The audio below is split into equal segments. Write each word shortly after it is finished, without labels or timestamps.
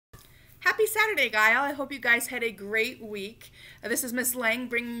Happy Saturday, Geil. I hope you guys had a great week. This is Miss Lang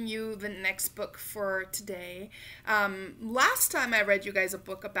bringing you the next book for today. Last time I read you guys a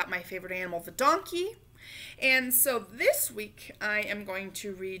book about my favorite animal, the donkey. And so this week I am going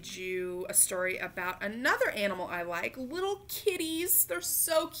to read you a story about another animal I like, little kitties. They're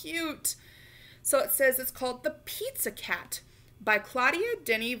so cute. So it says it's called The Pizza Cat by Claudia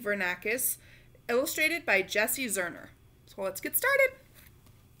Denny Vernakis, illustrated by Jesse Zerner. So let's get started.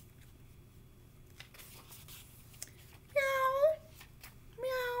 Meow.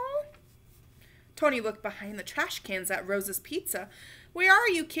 Meow. Tony looked behind the trash cans at Rose's Pizza. Where are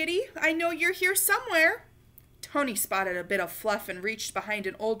you, kitty? I know you're here somewhere. Tony spotted a bit of fluff and reached behind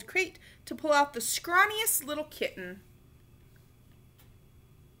an old crate to pull out the scrawniest little kitten.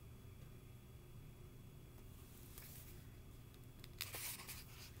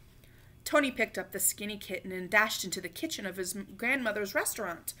 Tony picked up the skinny kitten and dashed into the kitchen of his grandmother's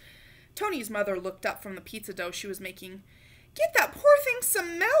restaurant. Tony's mother looked up from the pizza dough she was making. Get that poor thing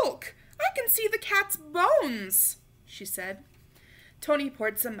some milk. I can see the cat's bones, she said. Tony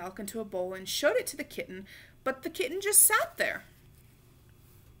poured some milk into a bowl and showed it to the kitten, but the kitten just sat there.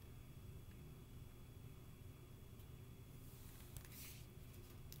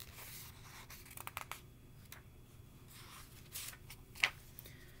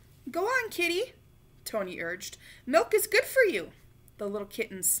 Go on, kitty, Tony urged. Milk is good for you. The little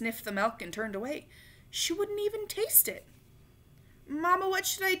kitten sniffed the milk and turned away. She wouldn't even taste it. Mama, what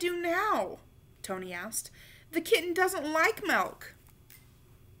should I do now? Tony asked. The kitten doesn't like milk.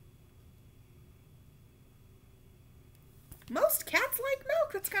 Most cats like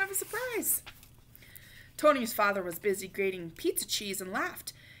milk. That's kind of a surprise. Tony's father was busy grating pizza cheese and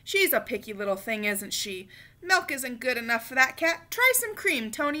laughed. She's a picky little thing, isn't she? Milk isn't good enough for that cat. Try some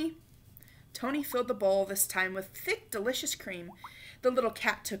cream, Tony. Tony filled the bowl, this time with thick, delicious cream. The little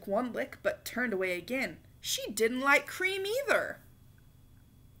cat took one lick, but turned away again. She didn't like cream either.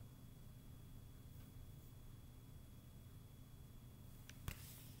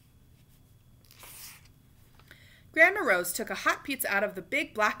 Grandma Rose took a hot pizza out of the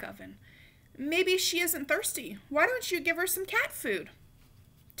big black oven. Maybe she isn't thirsty. Why don't you give her some cat food?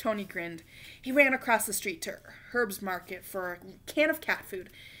 Tony grinned. He ran across the street to Herb's Market for a can of cat food.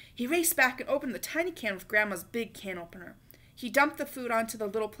 He raced back and opened the tiny can with Grandma's big can opener. He dumped the food onto the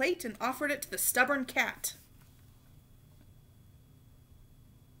little plate and offered it to the stubborn cat.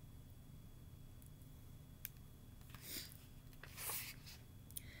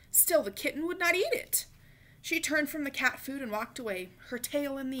 Still, the kitten would not eat it. She turned from the cat food and walked away, her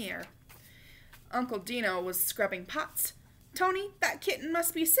tail in the air. Uncle Dino was scrubbing pots. Tony, that kitten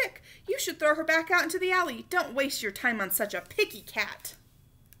must be sick. You should throw her back out into the alley. Don't waste your time on such a picky cat.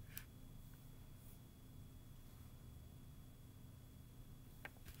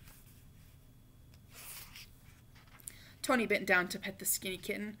 Tony bent down to pet the skinny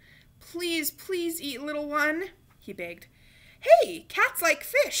kitten. Please, please eat, little one, he begged. Hey, cats like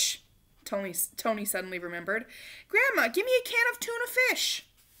fish. Tony suddenly remembered. Grandma, give me a can of tuna fish.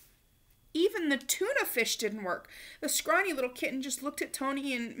 Even the tuna fish didn't work. The scrawny little kitten just looked at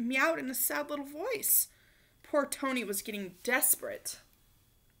Tony and meowed in a sad little voice. Poor Tony was getting desperate.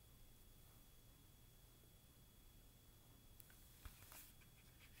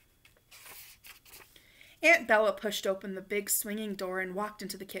 Aunt Bella pushed open the big swinging door and walked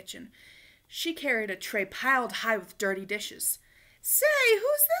into the kitchen. She carried a tray piled high with dirty dishes. Say,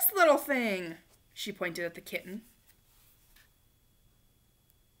 who's this little thing? She pointed at the kitten.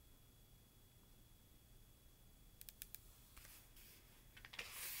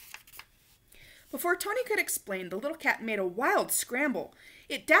 Before Tony could explain, the little cat made a wild scramble.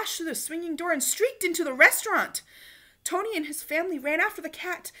 It dashed through the swinging door and streaked into the restaurant. Tony and his family ran after the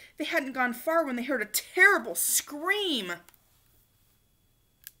cat. They hadn't gone far when they heard a terrible scream.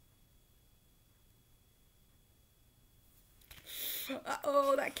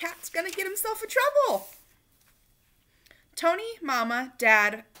 Uh-oh, that cat's gonna get himself in trouble. Tony, Mama,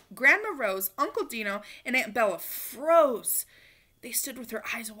 Dad, Grandma Rose, Uncle Dino, and Aunt Bella froze. They stood with their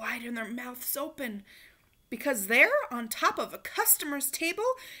eyes wide and their mouths open, because there, on top of a customer's table,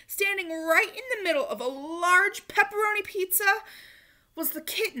 standing right in the middle of a large pepperoni pizza, was the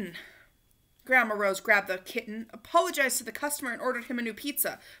kitten. Grandma Rose grabbed the kitten, apologized to the customer, and ordered him a new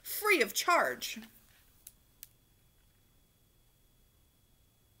pizza, free of charge.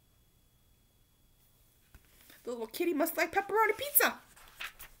 The little kitty must like pepperoni pizza.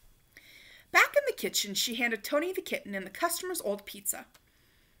 Back in the kitchen, she handed Tony the kitten and the customer's old pizza.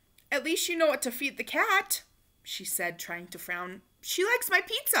 At least you know what to feed the cat, she said, trying to frown. She likes my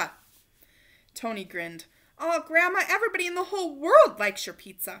pizza. Tony grinned. Oh, Grandma, everybody in the whole world likes your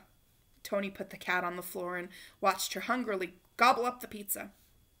pizza. Tony put the cat on the floor and watched her hungrily gobble up the pizza.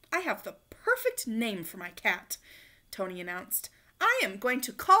 "I have the perfect name for my cat," Tony announced. "I am going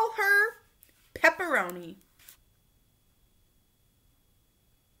to call her Pepperoni."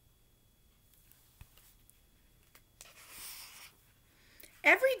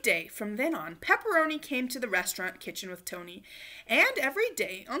 Every day from then on, Pepperoni came to the restaurant kitchen with Tony, and every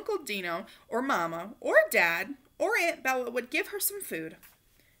day Uncle Dino or Mama or Dad or Aunt Bella would give her some food.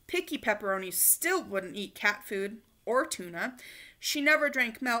 Picky Pepperoni still wouldn't eat cat food or tuna. She never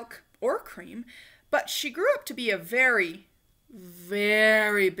drank milk or cream, but she grew up to be a very,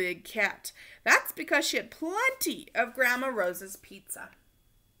 very big cat. That's because she had plenty of Grandma Rose's pizza.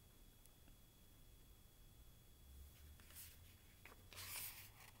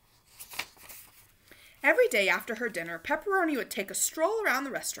 Every day after her dinner, Pepperoni would take a stroll around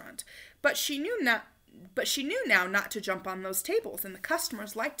the restaurant, but she knew now not to jump on those tables, and the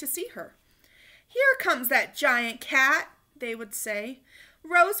customers liked to see her. "Here comes that giant cat," they would say.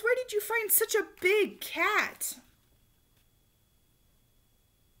 "Rose, where did you find such a big cat?"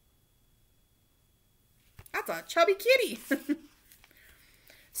 "That's a chubby kitty."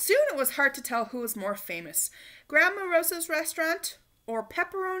 Soon it was hard to tell who was more famous, Grandma Rosa's restaurant or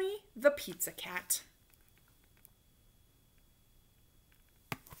Pepperoni the pizza cat.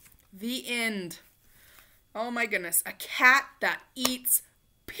 The end. Oh my goodness, a cat that eats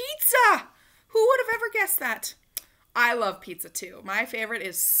pizza! Who would have ever guessed that? I love pizza too. My favorite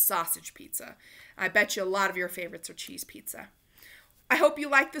is sausage pizza. I bet you a lot of your favorites are cheese pizza. I hope you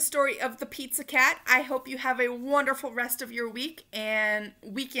like the story of the pizza cat. I hope you have a wonderful rest of your week and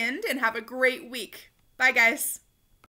weekend and have a great week. Bye guys.